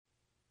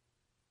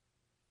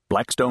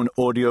Blackstone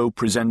Audio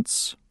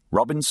presents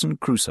Robinson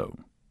Crusoe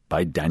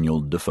by Daniel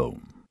Defoe.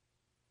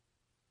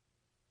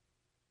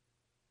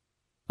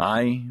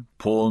 I,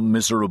 poor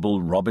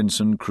miserable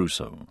Robinson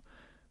Crusoe,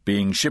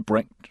 being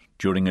shipwrecked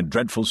during a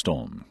dreadful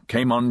storm,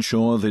 came on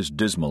shore this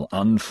dismal,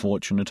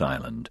 unfortunate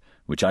island,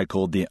 which I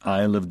called the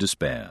Isle of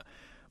Despair,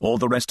 all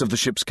the rest of the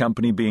ship's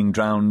company being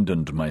drowned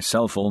and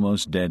myself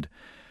almost dead.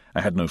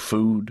 I had no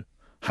food,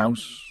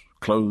 house,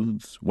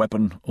 clothes,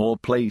 weapon, or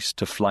place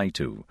to fly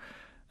to,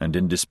 and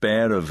in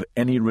despair of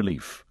any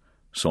relief,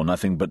 saw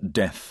nothing but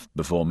death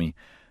before me,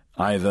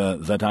 either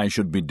that I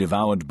should be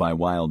devoured by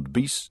wild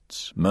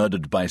beasts,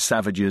 murdered by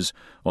savages,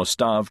 or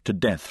starved to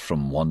death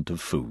from want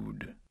of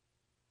food.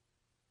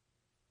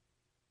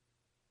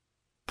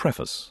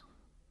 Preface.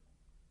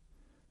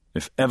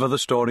 If ever the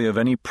story of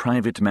any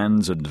private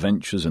man's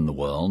adventures in the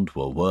world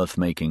were worth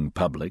making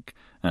public,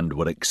 and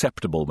were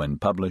acceptable when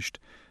published,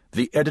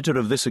 the editor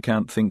of this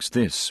account thinks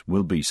this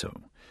will be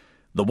so.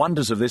 The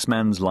wonders of this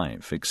man's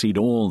life exceed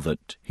all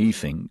that he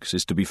thinks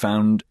is to be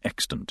found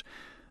extant,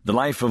 the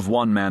life of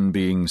one man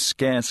being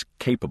scarce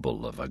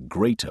capable of a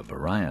greater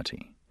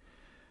variety.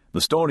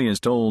 The story is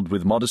told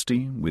with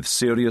modesty, with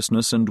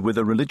seriousness, and with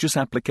a religious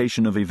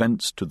application of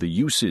events to the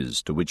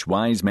uses to which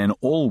wise men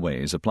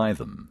always apply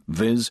them,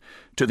 viz.,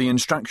 to the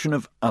instruction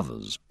of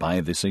others by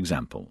this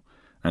example,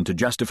 and to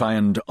justify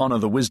and honour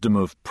the wisdom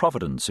of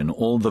Providence in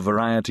all the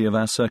variety of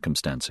our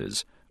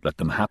circumstances, let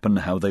them happen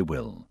how they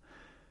will.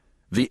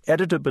 The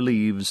editor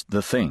believes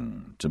the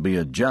thing to be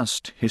a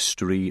just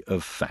history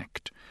of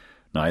fact,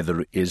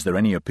 neither is there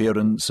any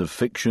appearance of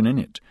fiction in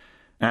it,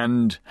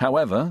 and,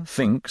 however,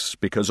 thinks,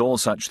 because all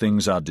such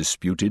things are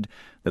disputed,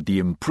 that the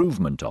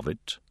improvement of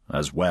it,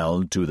 as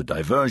well to the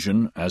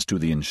diversion as to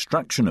the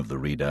instruction of the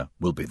reader,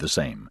 will be the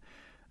same,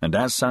 and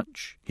as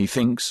such, he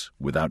thinks,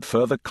 without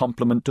further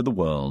compliment to the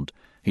world,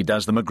 he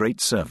does them a great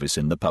service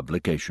in the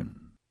publication.